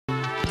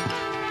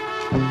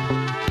Hello.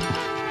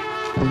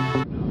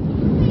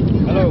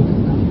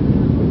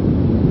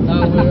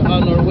 Now we're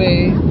on our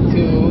way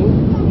to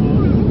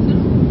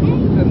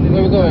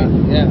where we're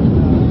going. Yeah.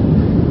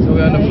 So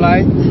we're on a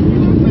flight.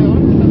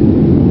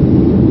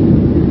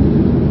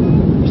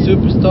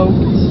 Super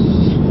stoked.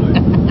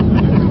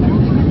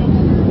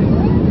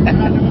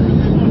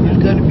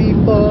 It's gonna be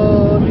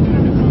fun.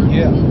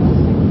 Yeah.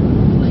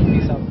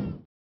 Peace out.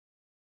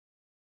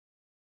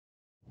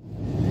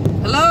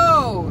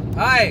 Hello!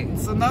 Hi.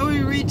 So now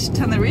we reached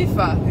Tenerife.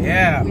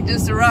 Yeah. We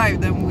just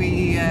arrived and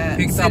we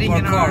Picked up sitting our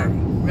in car. our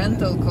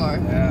rental car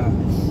Yeah.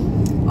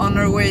 on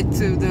our way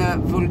to the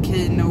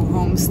volcano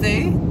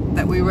homestay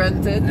that we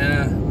rented.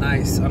 Yeah.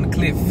 Nice on a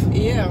cliff.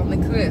 Yeah, on the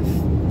cliff.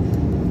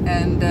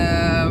 And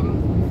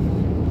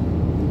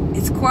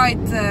it's quite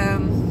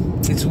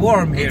It's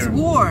warm here. it's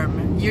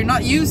warm. You're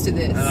not used to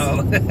this.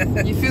 No.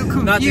 You feel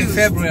confused. Not in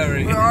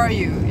February. Where are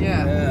you?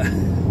 Yeah.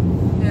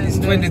 Yeah. It's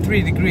And,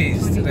 23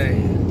 degrees 23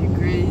 today.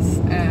 degrees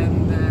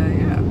and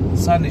yeah.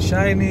 Sun is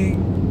shining.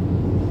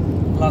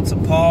 Lots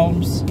of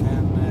palms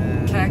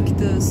and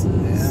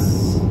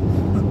Cactuses.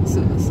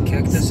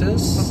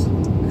 cactuses.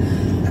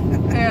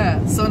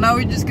 Yeah, so now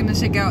we're just gonna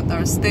check out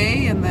our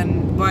stay and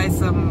then buy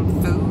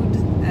some food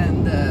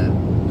and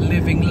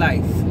Living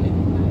life.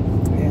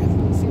 Yeah.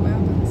 see what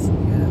happens.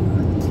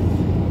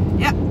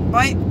 Yeah,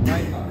 bye.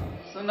 Bye.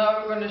 So now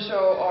we're gonna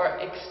show our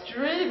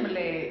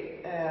extremely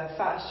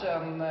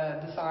fashion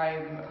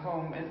design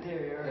home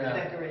interior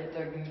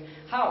decorating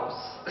house.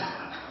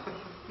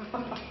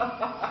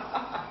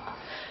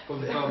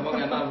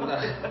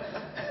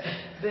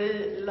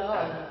 They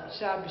love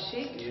shabby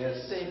chic,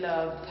 Yes. they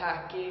love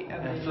tacky,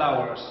 and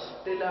flowers.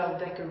 They love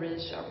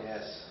decoration.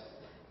 Yes.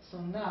 So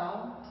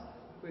now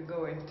we're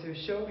going to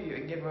show you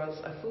and give us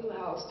a full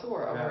house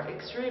tour of our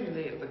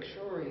extremely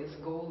luxurious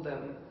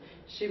golden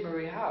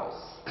shimmery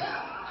house.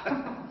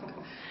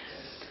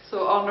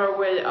 So on our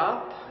way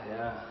up,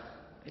 Yeah.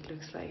 it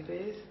looks like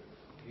this.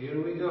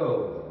 Here we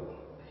go.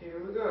 Here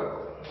we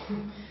go.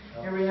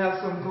 Here we have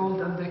some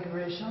golden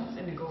decorations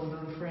in a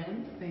golden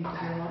frame. Thank you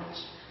very much.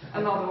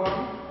 Another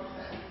one.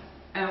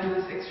 And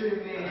this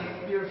extremely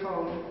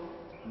beautiful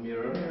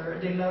mirror.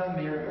 They love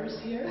mirrors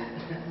here.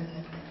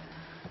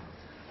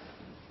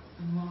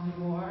 And one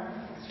more.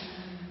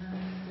 Extremely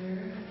nice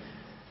there.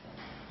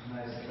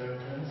 Nice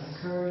curtains.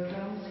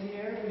 Curtains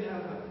here. We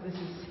have this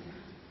is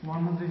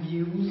one of the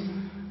views.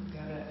 We've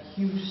got a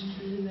huge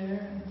tree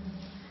there.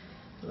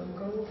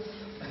 Locals.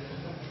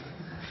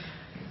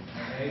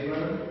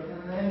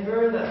 A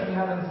neighbor that we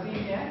haven't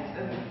seen yet.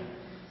 And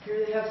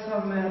here they have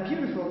some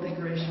beautiful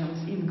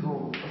decorations in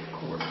gold, of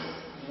course.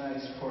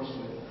 Nice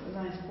porcelain.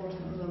 A nice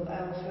porcelain, little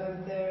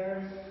elephant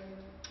there.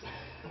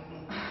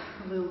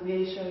 A little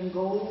geisha in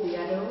gold,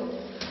 yellow.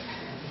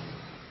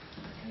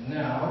 And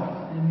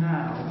now And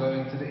we're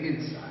going to the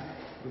inside.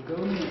 we're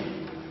going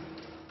in.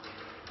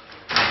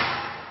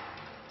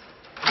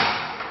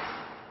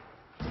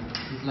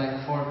 It's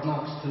like Fort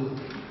Knox too.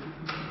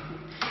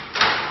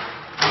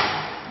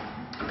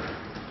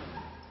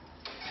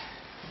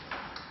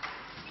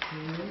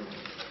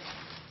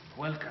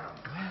 Welcome.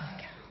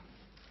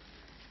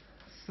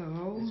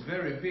 So It's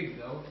very big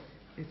though.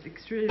 it's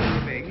extremely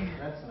big.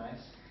 That's nice.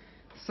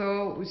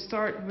 So we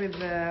start with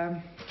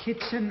the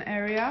kitchen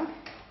area.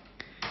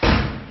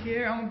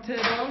 Here on the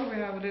table we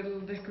have a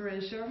little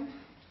decoration.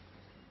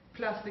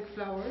 Plastic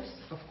flowers,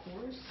 of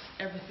course.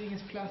 Everything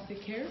is plastic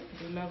here.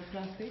 We love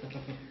plastic.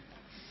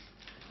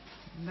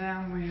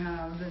 Then we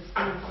have this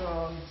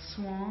beautiful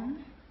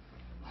swan.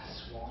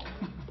 Swan.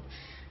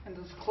 And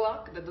this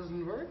clock that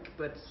doesn't work,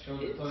 but Show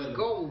the it's toilet.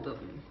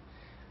 golden.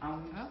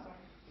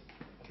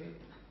 Okay,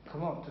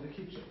 come on to the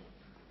kitchen.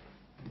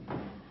 I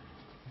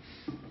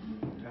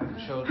have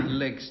to show the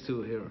legs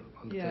too here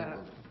on the Yeah,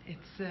 table.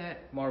 it's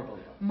Marble.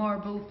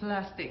 marble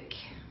plastic,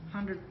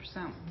 100%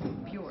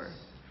 pure.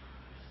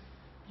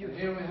 And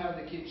here we have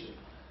the kitchen.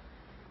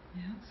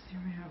 Yes,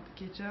 here we have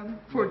the kitchen.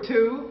 For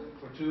two.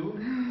 For two.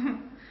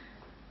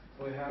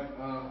 We have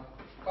a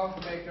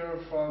coffee maker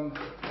from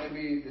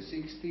maybe the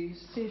 60s.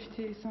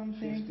 50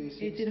 something,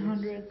 50, 60s.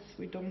 1800s,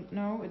 we don't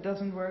know. It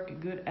doesn't work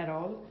good at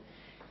all.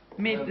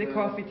 Made And, the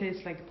coffee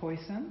taste like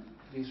poison.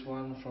 This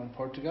one from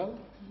Portugal.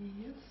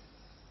 Yes,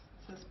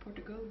 says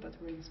Portugal, but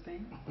we're in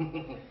Spain.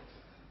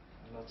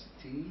 Lots of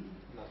tea,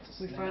 lots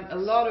of We snacks. find a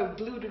lot of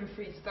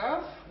gluten-free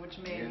stuff, which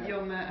made Yeah.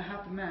 John a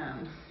happy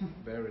man.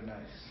 Very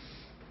nice.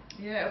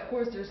 Yeah, of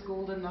course there's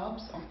golden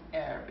knobs on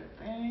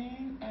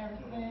everything,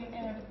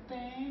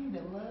 everything.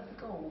 They love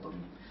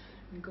golden.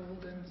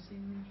 Golden's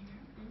in here.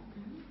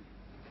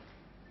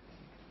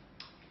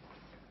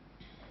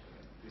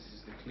 This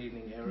is the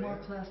cleaning area. More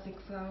plastic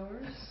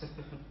flowers.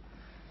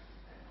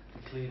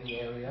 The cleaning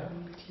area.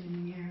 And the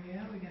cleaning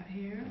area we got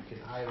here. You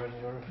can iron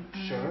your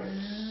shirts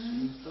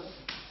and stuff.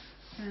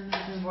 And you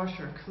can wash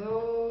your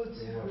clothes.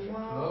 You wash your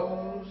Wow.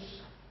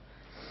 clothes.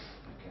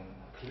 You can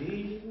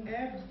clean.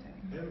 Everything.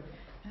 Everything.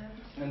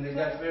 Everything. And they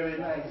got very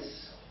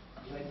nice,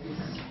 like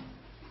this,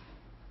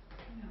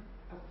 Yeah.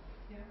 Oh,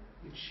 yeah.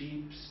 with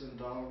sheeps and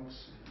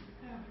dogs.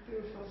 Yeah,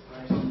 beautiful.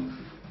 Nice.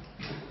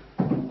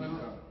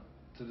 Welcome.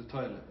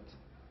 toilet.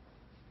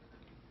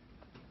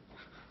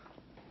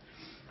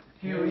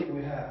 Here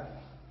we have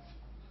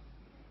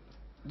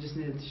just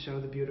needed to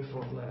show the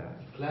beautiful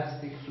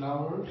plastic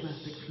flowers.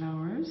 plastic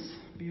flowers.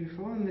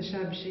 Beautiful. And the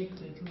shabby chic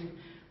little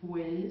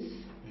ways.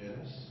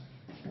 Yes.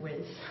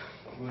 Ways.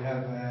 We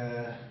have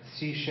a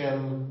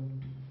seashell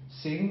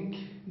sink,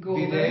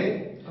 Golden,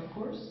 bidet, of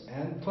course.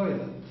 and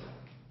toilet.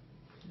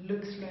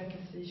 Looks like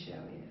a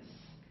seashell, yes.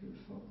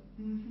 Beautiful.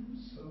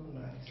 So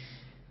nice.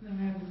 Then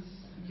we have this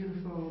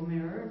beautiful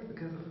mirror,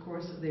 because of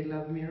course they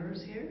love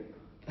mirrors here.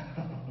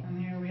 And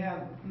here we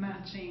have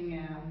matching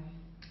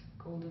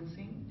golden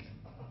sink.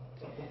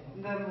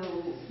 And then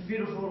the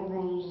beautiful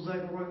rose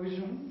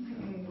decoration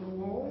on the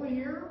wall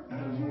here.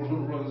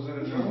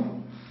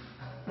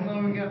 And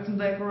then we got some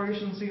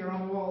decorations here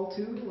on the wall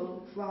too,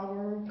 little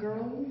flower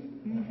girl.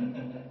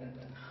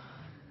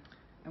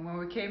 And when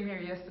we came here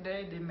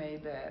yesterday, they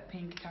made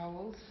pink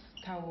towel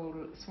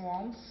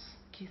swans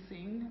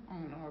kissing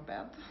on our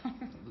bed.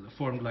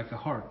 Formed like a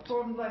heart.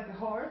 Formed like a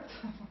heart.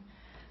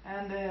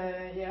 And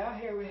yeah,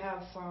 here we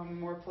have some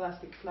more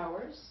plastic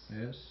flowers.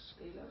 Yes.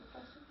 They love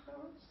plastic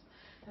flowers.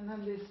 And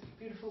then this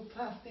beautiful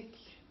plastic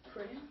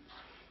tray.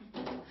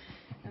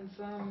 And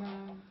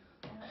some...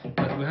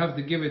 But we have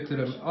to give it to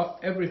them.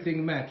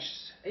 Everything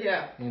matches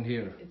in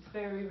here. It's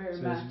very, very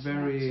So matching. it's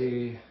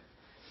very...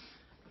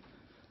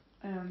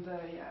 And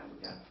yeah,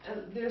 we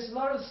got, there's a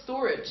lot of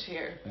storage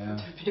here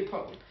to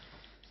people.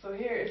 So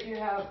here, if you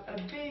have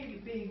a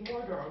big, big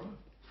wardrobe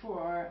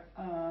for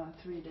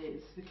 3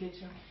 days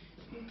vacation,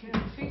 you can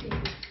fit in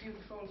this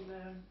beautiful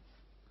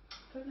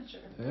furniture.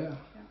 Yeah.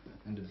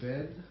 And the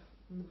bed.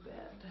 And the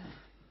bed.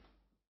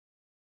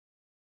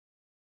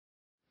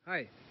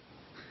 Hi.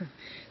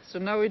 So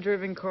now we're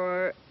driven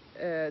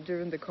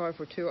the car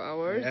for 2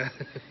 hours. Yeah.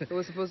 It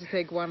was supposed to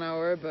take 1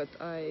 hour, but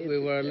we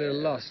were a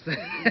little lost.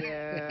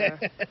 Yeah,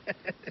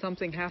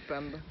 something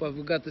happened. But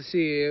we got to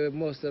see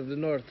most of the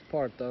north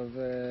part of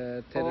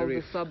Tenerife. All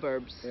the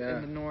suburbs Yeah.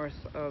 in the north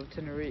of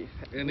Tenerife.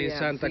 And We in have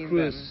Santa seen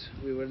Cruz,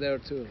 we were there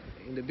too,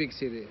 in the big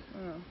city.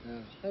 them.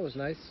 Yeah, that was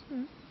nice.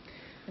 And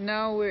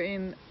now we're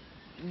in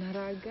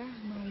Anaga,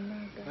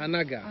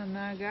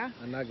 Anaga,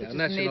 which is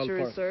national nature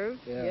park. reserve.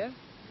 Yeah.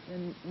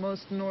 In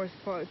most north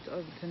part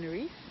of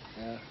Tenerife.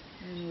 Yeah,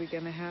 And we're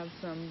gonna have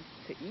some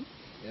to eat.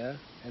 yeah,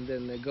 and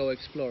then go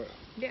explore.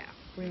 Yeah,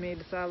 we made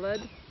a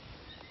salad.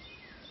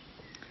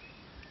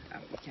 Oh,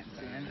 we can't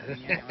see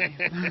anything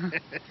anyway.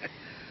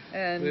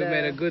 And We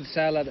made a good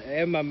salad.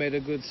 Emma made a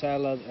good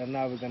salad, and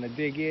now we're gonna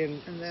dig in.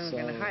 And then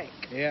we're gonna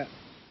hike. Yeah.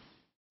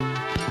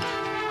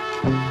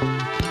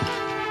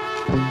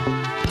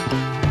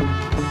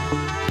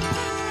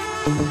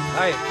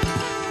 Hi.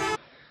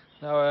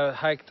 Now I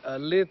hiked a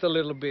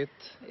little bit,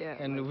 Yeah.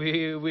 and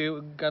we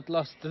got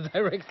lost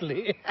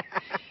directly.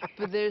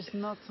 But there's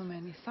not so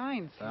many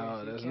signs here, No, so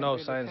you there's can't no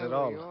really signs tell at where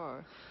all. you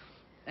are.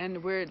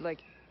 And we're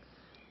like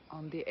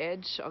on the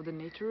edge of the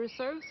nature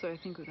reserve, so I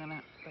think we're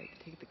gonna like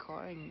take the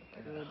car and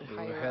get a little bit We'll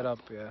higher head up,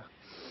 yeah.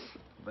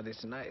 But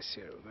it's nice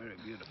here, very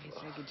beautiful. It's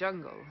like a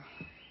jungle.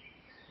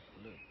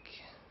 Look.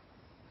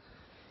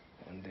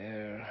 And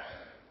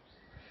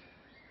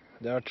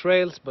there are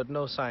trails, but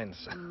no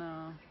signs.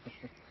 No.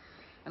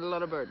 And a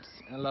lot of birds.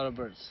 And a lot of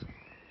birds.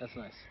 That's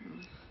nice.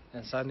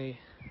 And sunny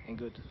and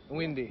good.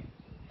 Windy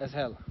as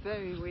hell.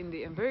 Very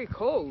windy and very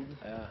cold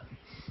Yeah.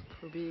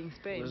 for being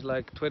Spain. It was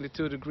like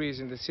 22 degrees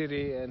in the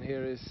city, and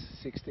here is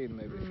 16,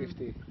 maybe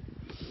 15.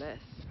 Less,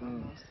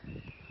 almost.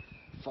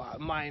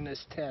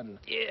 Minus 10.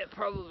 Yeah,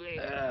 probably.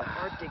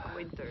 Arctic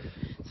winter.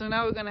 So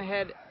now we're gonna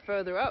head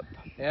further up.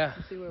 Yeah.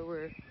 See where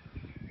we're.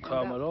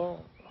 Come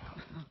along.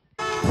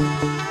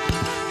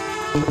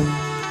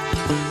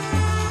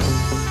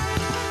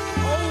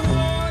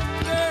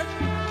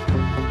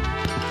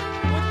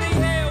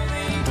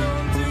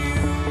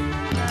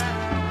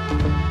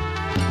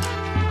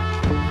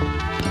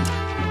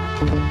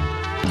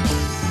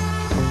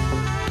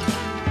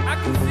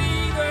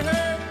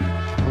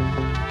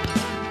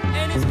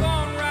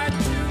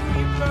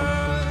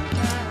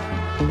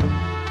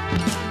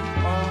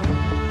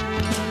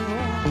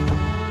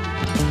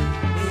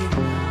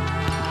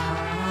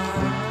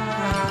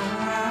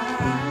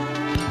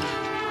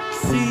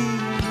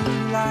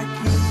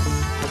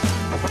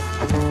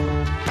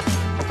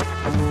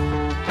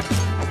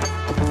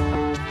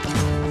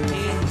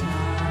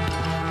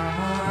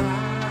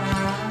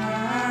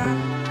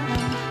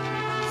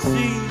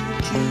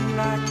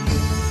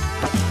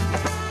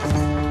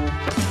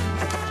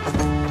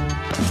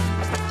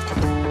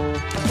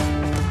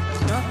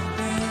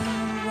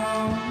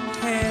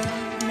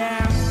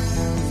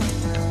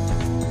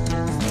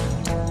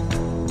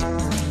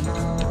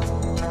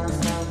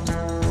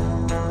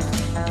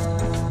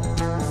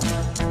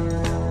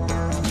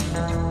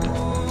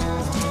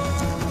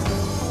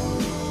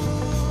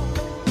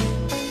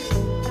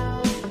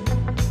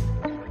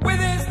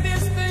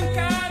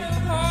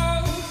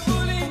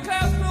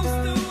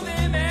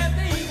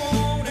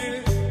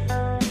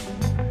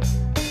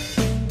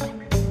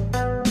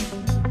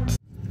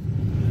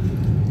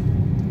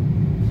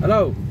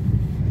 Hello.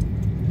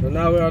 So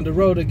now we're on the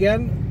road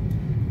again.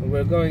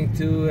 We're going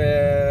to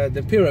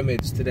the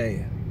pyramids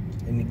today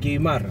in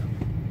Guimar.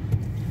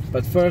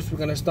 But first we're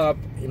gonna stop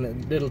in a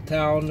little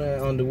town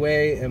on the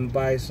way and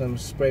buy some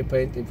spray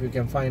paint if we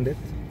can find it.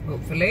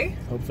 Hopefully.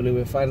 Hopefully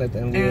we'll find it,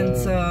 and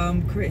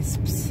some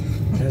crisps.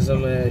 and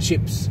some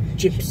chips.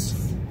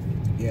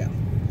 Yeah.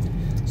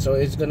 So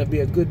it's gonna be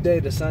a good day.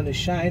 The sun is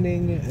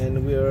shining,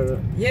 and we're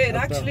it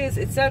actually is.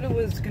 It said it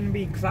was gonna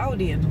be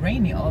cloudy and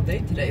rainy all day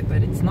today,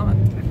 but it's not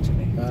actually.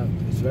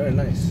 It's very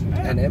nice.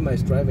 Yeah. And Emma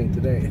is driving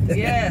today.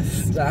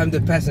 Yes. So I'm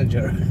the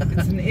passenger.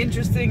 It's an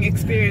interesting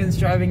experience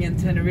driving in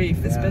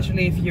Tenerife,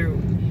 especially if you're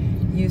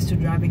used to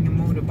driving a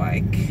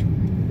motorbike.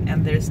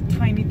 And there's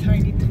tiny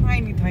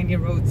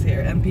roads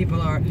here, and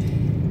people are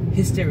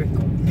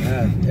hysterical.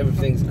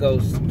 Everything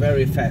goes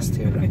very fast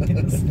here.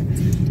 Yes.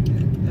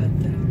 But,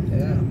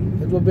 yeah,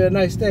 it will be a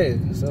nice day,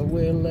 so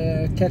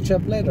we'll catch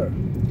up later.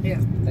 Yeah.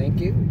 Thank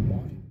you.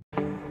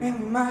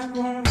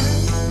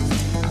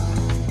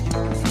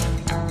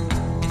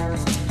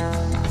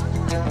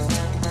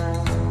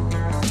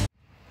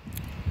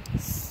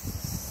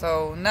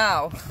 So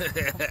now,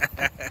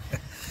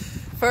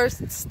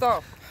 first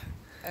stop.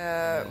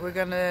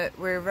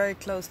 We're very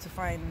close to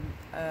find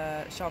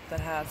a shop that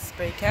has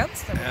spray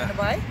cans that we're gonna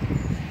buy.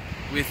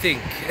 We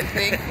think.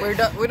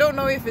 We don't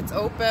know if it's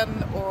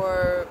open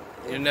or.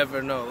 You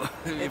never know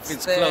if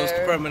it's closed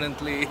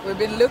permanently. We've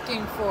been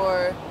looking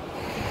for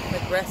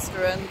like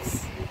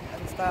restaurants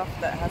and stuff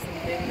that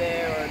hasn't been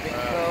there or been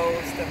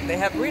closed, and they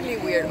have really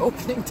weird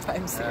opening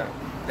times here.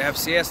 They have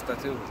siesta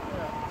too.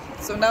 Yeah.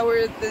 So now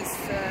we're at this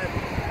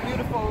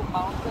beautiful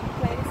mountain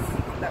place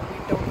that we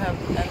don't have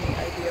any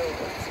idea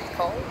what it's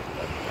called.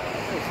 But,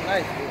 it's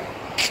nice.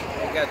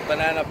 We got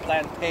banana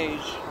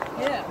plantage.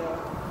 Yeah.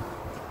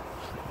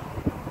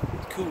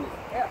 Cool.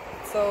 Yeah.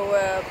 So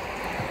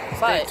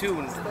stay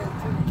tuned.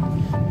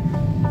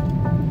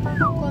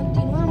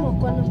 Continuamos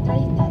con nuestra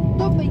lista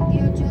top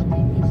 28 de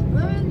mis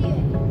 9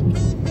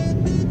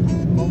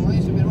 Como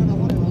dice mi hermano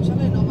Jorge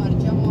González, nos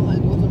marchamos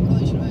al Boston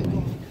College.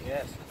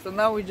 Yes. So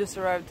now we just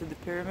arrived to the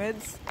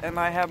pyramids, and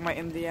I have my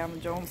Indiana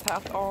Jones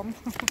hat on.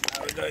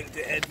 Now we're going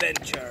to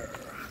adventure.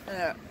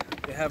 Yeah.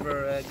 You have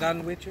her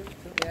gun with you?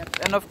 Yeah.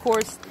 And of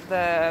course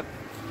the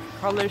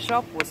color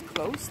shop was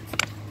closed.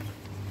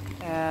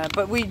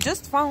 But we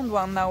just found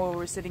one now while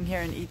we're sitting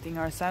here and eating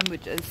our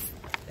sandwiches.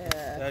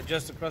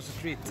 Just across the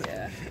street.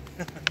 Yeah.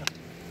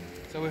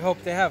 So we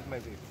hope they have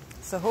maybe.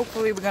 So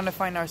hopefully we're gonna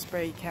find our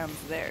spray cans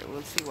there.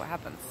 We'll see what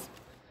happens.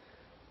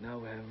 Now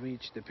we have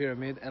reached the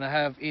pyramid, and I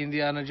have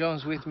Indiana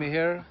Jones with me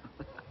here,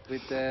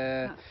 with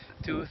the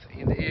tooth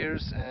in the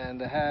ears and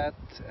the hat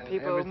and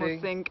People everything.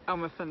 almost think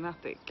I'm a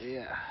fanatic.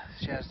 Yeah,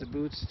 she has the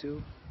boots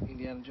too,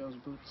 Indiana Jones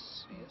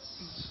boots,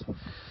 yes.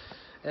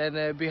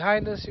 And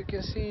behind us you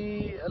can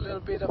see a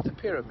little bit of the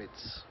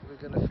pyramids. We're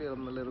gonna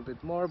film a little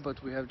bit more,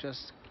 but we have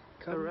just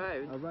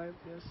Arrived,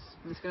 yes.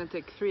 It's gonna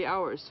take 3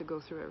 hours to go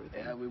through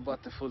everything. Yeah, we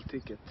bought the full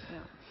ticket.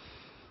 Yeah.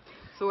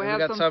 So we And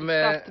have got some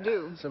stuff to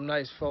do. Some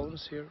nice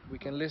phones here. We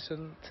can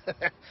listen.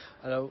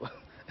 Hello.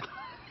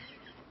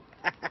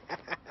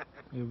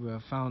 Here we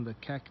have found a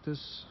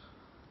cactus.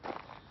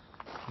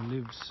 There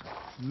lives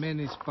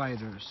many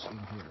spiders in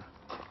here.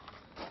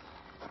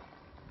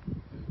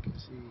 You can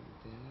see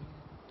there.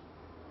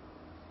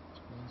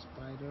 There's one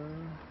spider.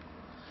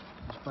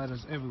 There's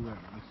spiders everywhere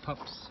with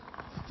pups.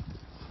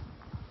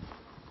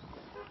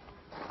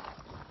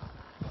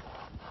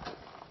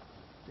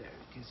 There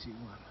you can see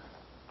one.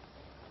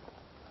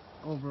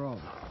 Overall,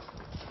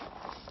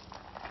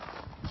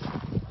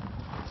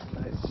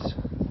 nice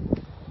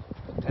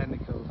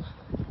botanical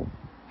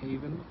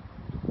haven.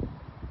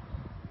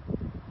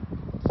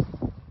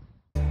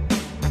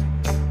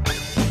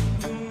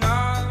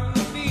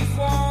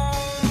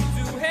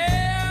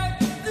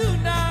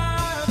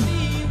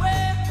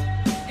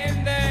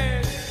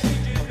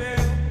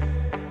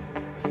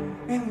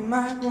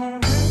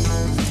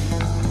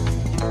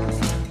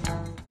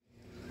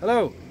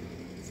 Hello.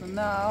 So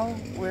now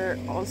we're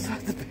also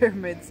at the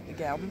pyramids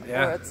again,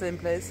 Yeah. or at the same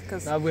place,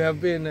 because Now we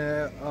have been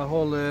a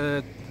whole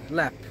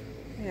lap,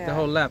 the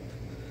whole lap.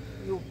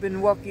 You've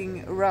been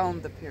walking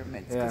around the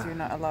pyramids because Yeah. you're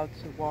not allowed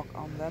to walk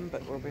on them,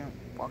 but we've been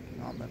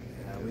walking on them.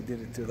 Yeah, we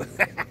did it too.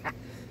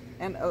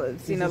 And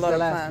I've seen This a is lot the of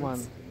last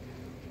plants. one.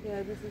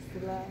 Yeah, this is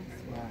the last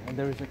one. Yeah, and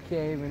there is a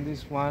cave in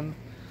this one.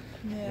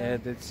 Yeah.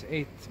 That's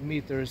 8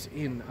 meters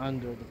in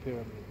under the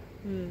pyramid.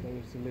 Mm. There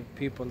used to live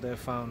people there,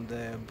 found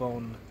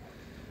bone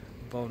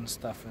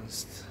stuff and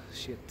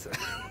shit.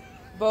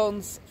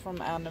 Bones from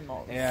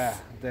animals. Yeah,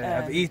 they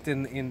have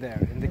eaten in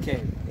there, in the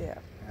cave. Yeah.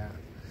 Yeah.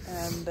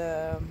 And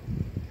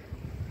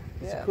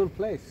It's yeah. a cool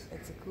place.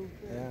 It's a cool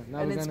place. Yeah, now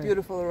And we're it's gonna-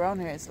 beautiful around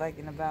here. It's like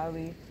in a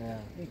valley. Yeah,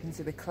 You can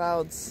see the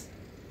clouds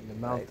in the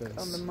mountains. like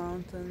on the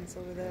mountains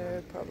over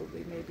there.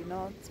 Probably, maybe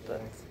not,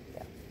 but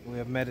yeah. We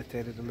have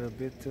meditated a little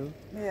bit too.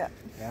 Yeah.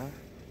 Yeah.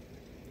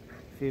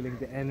 Feeling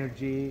the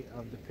energy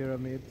of the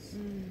pyramids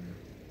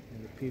and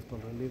the people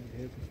who lived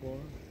here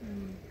before.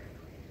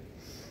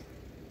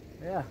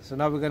 Yeah, so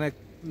now we're gonna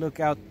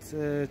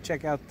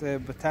check out the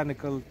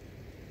botanical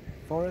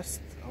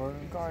forest. or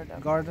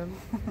garden.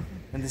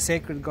 And the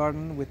sacred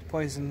garden with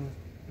poison.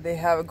 They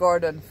have a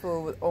garden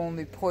full with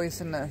only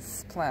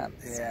poisonous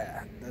plants.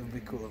 Yeah, that would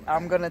be cool.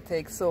 I'm gonna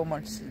take so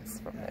much seeds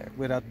from there.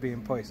 Without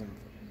being poisoned.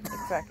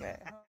 Exactly.